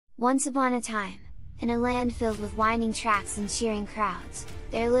Once upon a time, in a land filled with winding tracks and cheering crowds,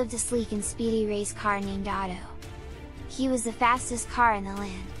 there lived a sleek and speedy race car named Otto. He was the fastest car in the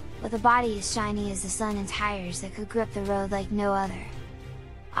land, with a body as shiny as the sun and tires that could grip the road like no other.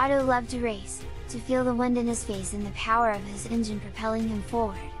 Otto loved to race, to feel the wind in his face and the power of his engine propelling him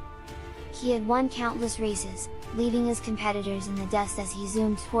forward. He had won countless races, leaving his competitors in the dust as he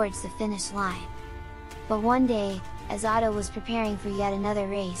zoomed towards the finish line. But one day, as Otto was preparing for yet another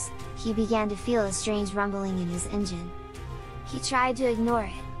race, he began to feel a strange rumbling in his engine. He tried to ignore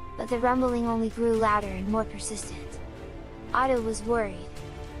it, but the rumbling only grew louder and more persistent. Otto was worried.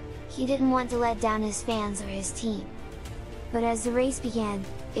 He didn't want to let down his fans or his team. But as the race began,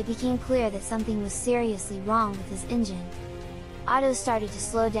 it became clear that something was seriously wrong with his engine. Otto started to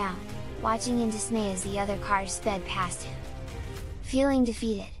slow down, watching in dismay as the other cars sped past him. Feeling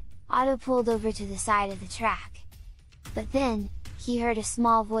defeated, Otto pulled over to the side of the track. But then, he heard a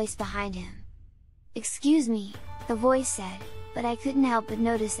small voice behind him. "Excuse me," the voice said, "but I couldn't help but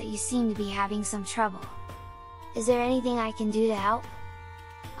notice that you seem to be having some trouble. Is there anything I can do to help?"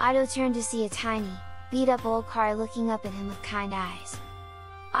 Otto turned to see a tiny, beat-up old car looking up at him with kind eyes.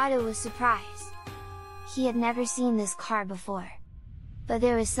 Otto was surprised. He had never seen this car before. But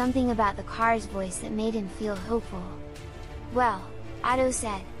there was something about the car's voice that made him feel hopeful. "Well," Otto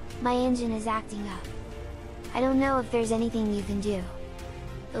said, "my engine is acting up. I don't know if there's anything you can do."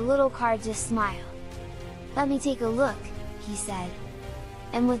 The little car just smiled. "Let me take a look," he said.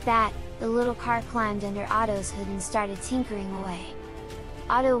 And with that, the little car climbed under Otto's hood and started tinkering away.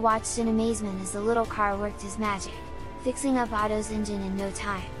 Otto watched in amazement as the little car worked his magic, fixing up Otto's engine in no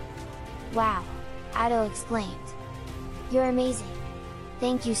time. "Wow!" Otto exclaimed. "You're amazing!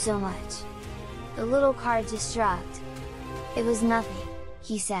 Thank you so much!" The little car just shrugged. "It was nothing,"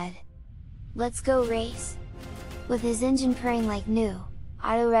 he said. "Let's go race!" With his engine purring like new,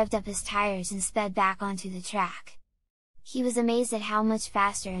 Otto revved up his tires and sped back onto the track. He was amazed at how much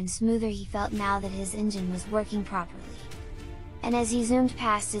faster and smoother he felt now that his engine was working properly. And as he zoomed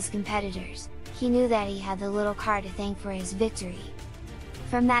past his competitors, he knew that he had the little car to thank for his victory.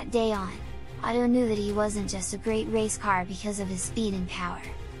 From that day on, Otto knew that he wasn't just a great race car because of his speed and power.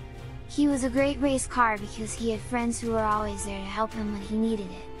 He was a great race car because he had friends who were always there to help him when he needed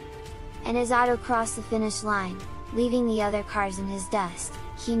it. And as Otto crossed the finish line, leaving the other cars in his dust,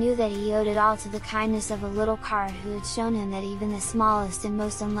 he knew that he owed it all to the kindness of a little car who had shown him that even the smallest and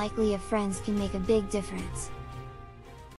most unlikely of friends can make a big difference.